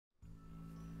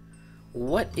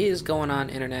What is going on,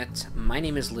 internet? My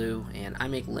name is Lou and I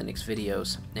make Linux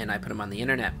videos and I put them on the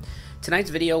internet. Tonight's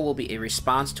video will be a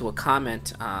response to a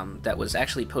comment that was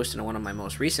actually posted in one of my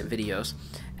most recent videos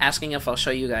asking if I'll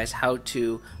show you guys how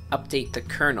to update the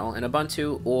kernel in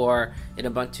Ubuntu or an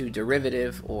Ubuntu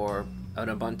derivative or an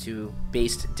Ubuntu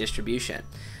based distribution.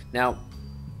 Now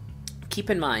keep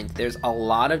in mind there's a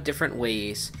lot of different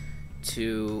ways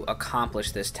to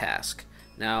accomplish this task.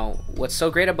 Now, what's so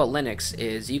great about Linux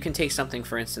is you can take something,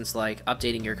 for instance, like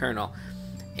updating your kernel,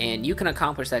 and you can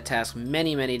accomplish that task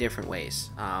many different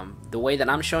ways. The way that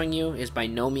I'm showing you is by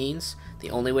no means the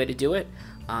only way to do it,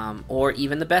 or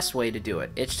even the best way to do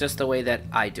it. It's just the way that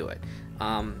I do it.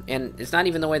 And it's not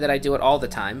even the way that I do it all the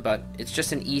time, but it's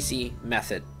just an easy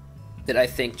method that I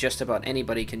think just about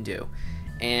anybody can do.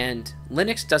 And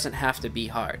Linux doesn't have to be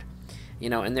hard.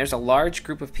 You know, and there's a large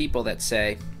group of people that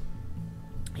say,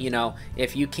 you know,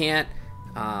 if you can't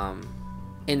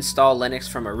install Linux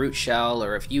from a root shell,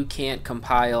 or if you can't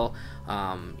compile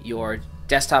your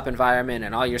desktop environment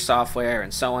and all your software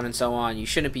and so on, you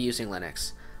shouldn't be using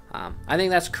Linux. I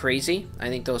think that's crazy. I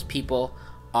think those people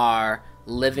are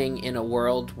living in a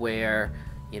world where,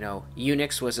 you know,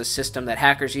 Unix was a system that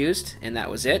hackers used and that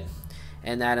was it,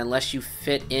 and that unless you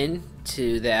fit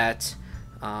into that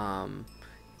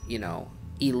you know,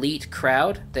 elite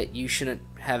crowd, that you shouldn't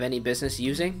have any business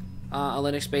using a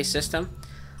Linux-based system.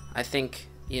 I think,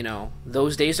 you know,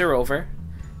 those days are over.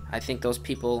 I think those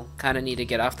people kind of need to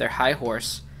get off their high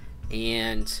horse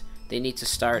and they need to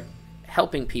start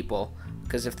helping people,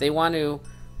 because if they want to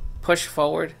push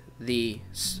forward the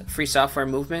free software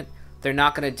movement, they're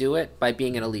not going to do it by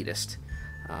being an elitist.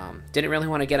 Didn't really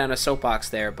want to get on a soapbox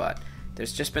there, but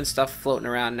there's just been stuff floating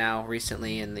around now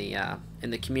recently in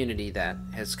the community that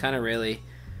has kind of really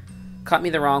caught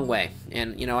me the wrong way.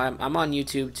 And you know, I'm on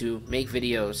YouTube to make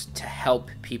videos to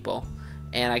help people,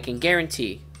 and I can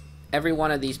guarantee every one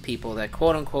of these people that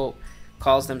quote unquote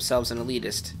calls themselves an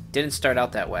elitist didn't start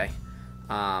out that way.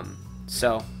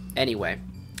 So anyway,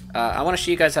 I want to show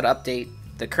you guys how to update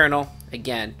the kernel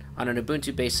again on an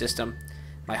Ubuntu based system.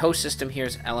 My host system here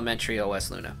is elementaryOS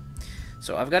Luna.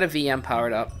 So I've got a VM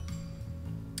powered up.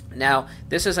 Now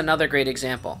this is another great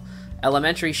example.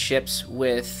 Elementary ships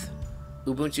with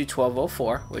Ubuntu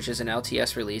 12.04, which is an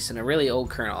LTS release and a really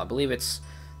old kernel. I believe it's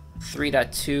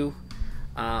 3.2,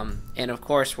 and of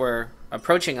course we're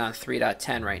approaching on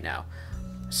 3.10 right now.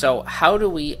 So how do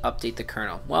we update the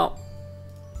kernel? Well,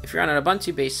 if you're on an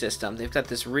Ubuntu based system, they've got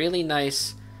this really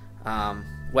nice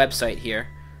website here,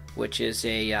 which is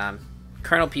a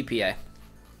kernel PPA.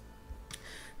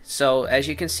 So as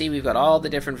you can see, we've got all the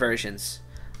different versions.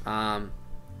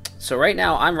 So right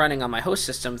now I'm running on my host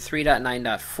system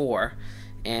 3.9.4,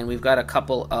 and we've got a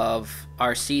couple of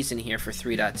RCs in here for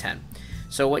 3.10.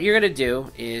 So what you're going to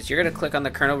do is you're going to click on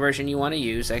the kernel version you want to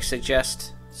use. I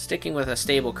suggest sticking with a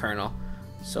stable kernel.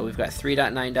 So we've got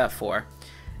 3.9.4.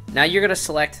 Now you're going to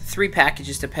select 3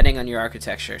 packages depending on your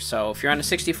architecture. So if you're on a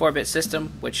 64-bit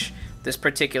system, which this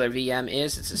particular VM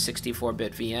is, it's a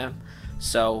 64-bit VM.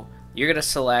 So you're going to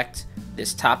select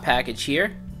this top package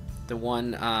here, the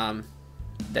one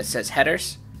that says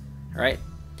headers, right?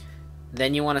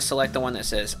 Then you want to select the one that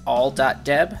says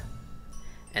all.deb,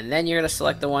 and then you're going to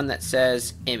select the one that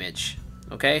says image.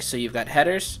 Okay, so you've got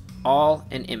headers, all,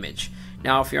 and image.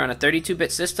 Now if you're on a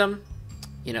 32-bit system,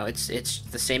 you know, it's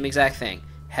the same exact thing.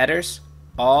 Headers,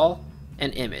 all,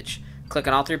 and image. Click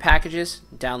on all 3 packages,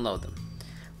 download them.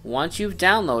 Once you've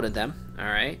downloaded them, all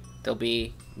right, they'll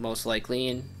be most likely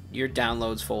in your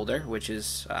downloads folder, which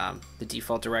is the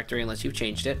default directory unless you've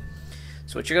changed it.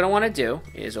 So what you're going to want to do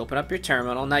is open up your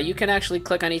terminal. Now you can actually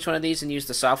click on each one of these and use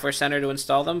the software center to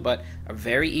install them, but a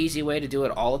very easy way to do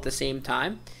it all at the same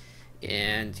time,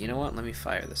 and you know what, let me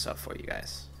fire this up for you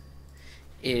guys,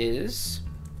 is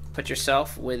put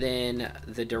yourself within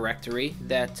the directory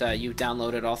that you've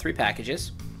downloaded all 3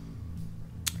 packages.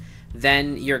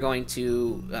 Then you're going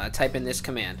to type in this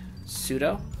command,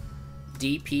 sudo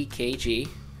dpkg-i,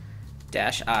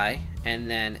 and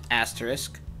then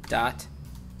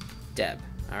 *deb.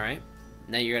 Alright,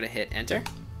 now you're going to hit enter.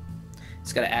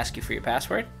 It's going to ask you for your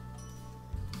password.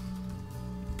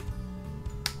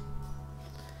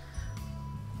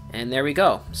 And there we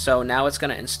go. So now it's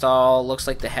going to install, looks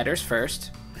like the headers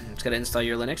first. It's going to install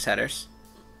your Linux headers.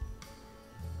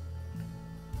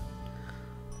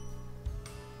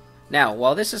 Now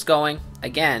while this is going,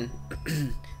 again,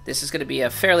 this is going to be a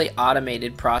fairly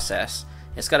automated process.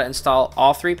 It's got to install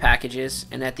all 3 packages,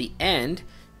 and at the end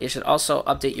it should also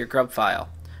update your grub file.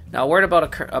 Now a word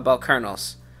about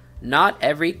kernels. Not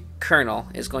every kernel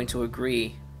is going to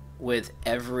agree with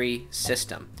every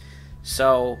system.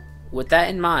 So with that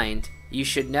in mind, you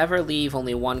should never leave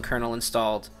only one kernel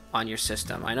installed on your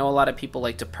system. I know a lot of people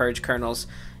like to purge kernels,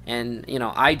 and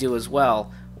I do as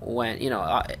well. When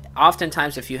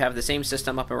oftentimes if you have the same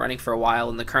system up and running for a while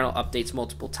and the kernel updates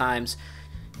multiple times,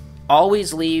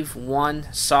 always leave one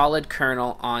solid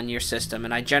kernel on your system.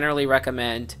 And I generally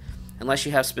recommend, unless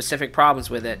you have specific problems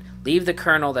with it, leave the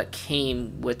kernel that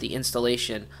came with the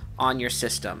installation on your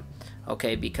system.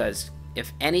 Okay, because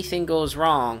if anything goes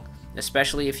wrong,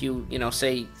 especially if you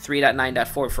say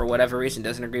 3.9.4 for whatever reason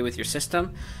doesn't agree with your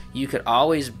system, you could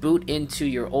always boot into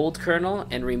your old kernel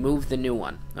and remove the new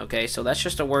one. Okay, so that's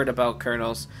just a word about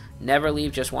kernels. Never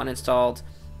leave just one installed.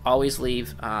 Always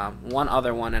leave one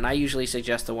other one, and I usually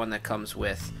suggest the one that comes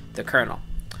with the kernel.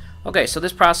 Okay, so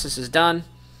this process is done.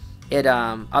 It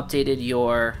updated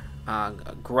your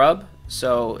grub,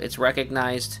 so it's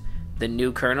recognized the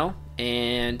new kernel,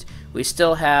 and we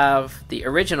still have the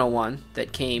original one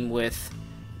that came with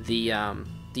the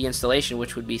installation,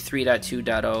 which would be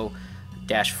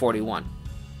 3.2.0-41.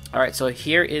 Alright, so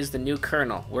here is the new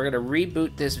kernel. We're going to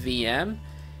reboot this VM,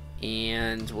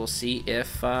 and we'll see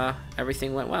if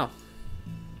everything went well.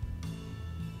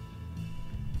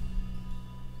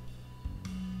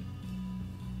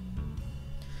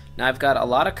 Now I've got a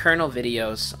lot of kernel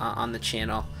videos on the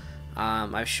channel.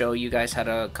 I show you guys how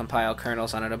to compile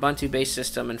kernels on an Ubuntu based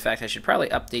system. In fact, I should probably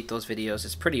update those videos.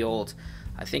 It's pretty old.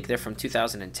 I think they're from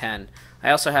 2010.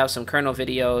 I also have some kernel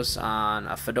videos on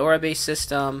a Fedora based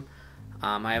system.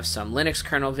 I have some Linux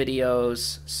kernel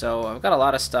videos. So I've got a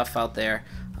lot of stuff out there.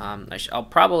 I'll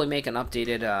probably make an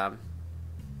updated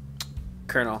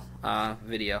kernel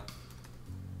video.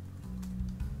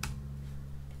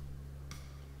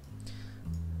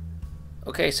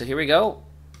 Okay, so here we go.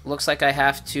 Looks like I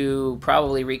have to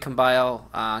probably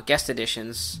recompile guest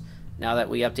editions now that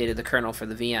we updated the kernel for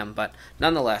the VM, but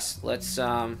nonetheless, let's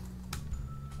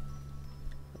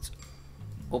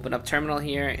open up terminal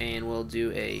here, and we'll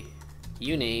do a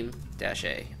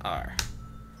uname-ar.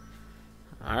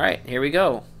 Alright, here we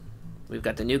go. We've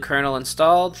got the new kernel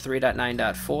installed,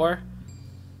 3.9.4,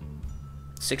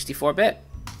 64-bit.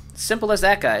 Simple as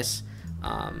that, guys.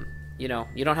 You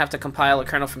don't have to compile a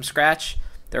kernel from scratch.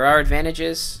 There are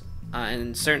advantages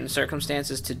in certain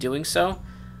circumstances to doing so.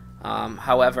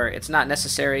 However, it's not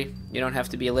necessary. You don't have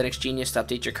to be a Linux genius to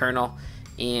update your kernel.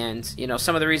 And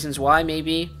some of the reasons why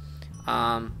maybe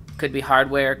could be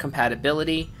hardware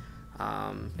compatibility.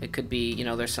 It could be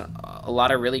there's a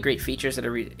lot of really great features that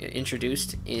are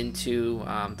introduced into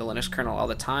the Linux kernel all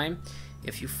the time.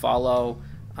 If you follow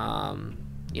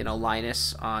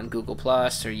Linus on Google+,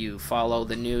 or you follow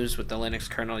the news with the Linux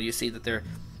kernel, you see that they're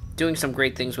doing some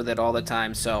great things with it all the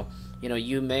time. So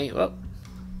you may we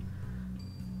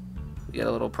got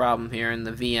a little problem here in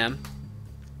the VM.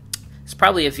 It's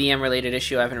probably a VM related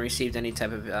issue. I haven't received any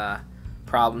type of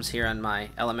problems here on my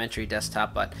elementary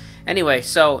desktop, but anyway,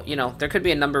 so there could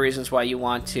be a number of reasons why you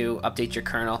want to update your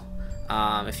kernel.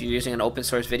 If you're using an open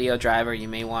source video driver, you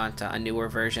may want a newer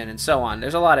version, and so on.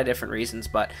 There's a lot of different reasons,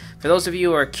 but for those of you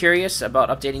who are curious about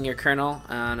updating your kernel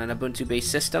on an Ubuntu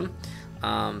based system,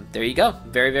 there you go.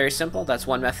 Very, very simple. That's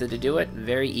one method to do it.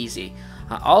 Very easy.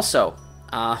 Also,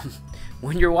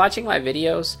 when you're watching my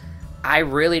videos, I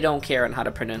really don't care on how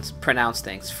to pronounce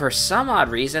things. For some odd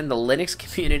reason, the Linux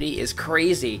community is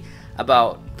crazy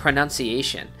about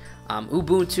pronunciation.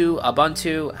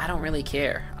 Ubuntu, I don't really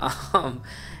care.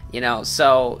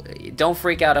 So don't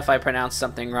freak out if I pronounce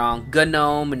something wrong.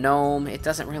 Gnome, it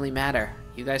doesn't really matter.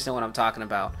 You guys know what I'm talking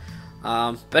about.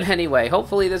 But anyway,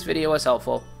 hopefully this video was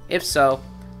helpful. If so,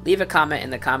 leave a comment in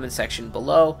the comment section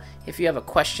below. If you have a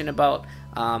question about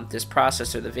this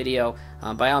process or the video,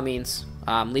 by all means,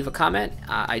 leave a comment.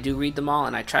 I do read them all,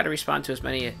 and I try to respond to as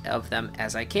many of them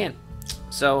as I can.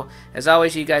 So, as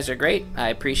always, you guys are great. I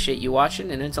appreciate you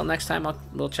watching, and until next time,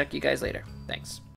 we'll check you guys later. Thanks.